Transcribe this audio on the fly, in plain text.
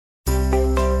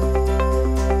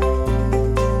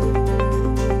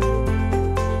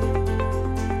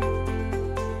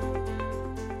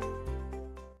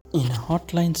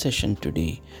hotline session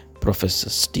today, Professor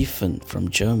Stephen from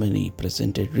Germany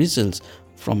presented results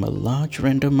from a large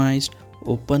randomized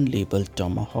open-label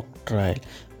Tomahawk trial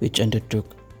which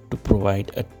undertook to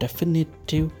provide a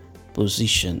definitive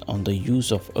position on the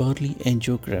use of early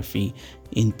angiography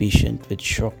in patients with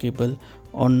shockable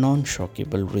or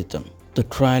non-shockable rhythm. The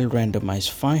trial randomized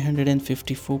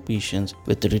 554 patients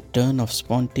with return of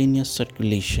spontaneous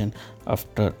circulation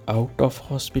after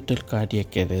out-of-hospital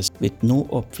cardiac arrest with no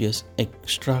obvious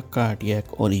extracardiac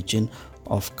origin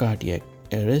of cardiac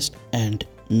arrest and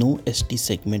no ST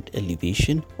segment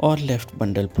elevation or left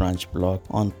bundle branch block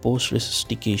on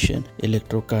post-resuscitation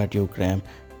electrocardiogram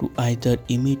to either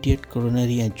immediate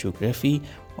coronary angiography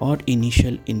or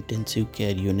initial intensive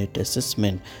care unit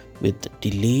assessment with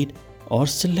delayed or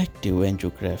selective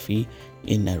angiography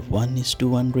in a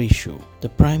 1:1 ratio. The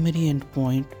primary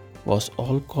endpoint was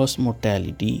all-cause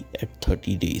mortality at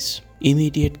 30 days.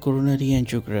 Immediate coronary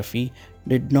angiography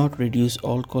did not reduce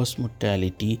all-cause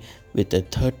mortality with a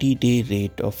 30-day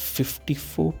rate of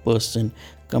 54%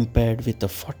 compared with a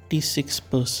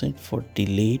 46% for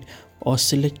delayed or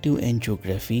selective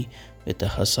angiography with a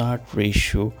hazard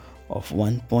ratio of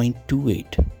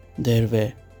 1.28. There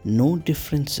were no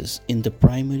differences in the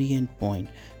primary endpoint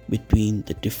between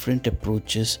the different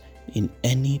approaches in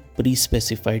any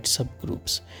pre-specified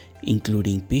subgroups,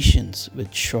 including patients with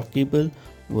shockable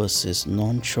versus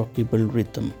non-shockable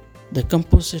rhythm. The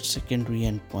composite secondary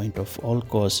endpoint of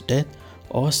all-cause death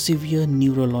or severe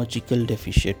neurological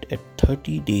deficit at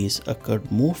 30 days occurred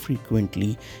more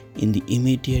frequently in the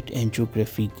immediate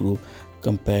angiography group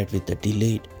compared with the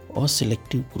delayed or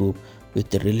selective group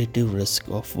with a relative risk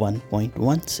of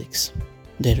 1.16.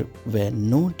 There were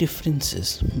no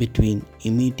differences between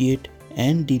immediate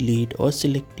and delayed or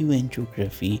selective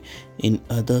angiography in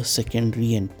other secondary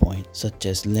endpoints such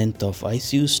as length of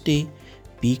ICU stay,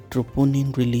 peak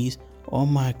troponin release or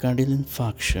myocardial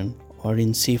infarction, or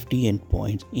in safety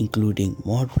endpoints including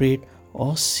moderate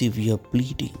or severe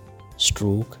bleeding,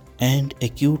 stroke and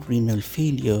acute renal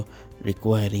failure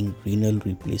requiring renal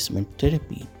replacement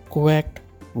therapy. COACT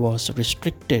was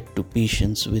restricted to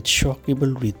patients with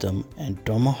shockable rhythm and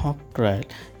Tomahawk trial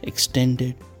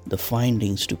extended the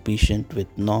findings to patients with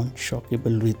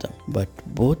non-shockable rhythm, but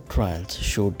both trials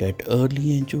showed that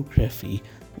early angiography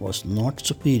was not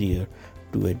superior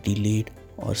to a delayed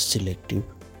or selective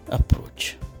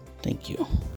approach. Thank you.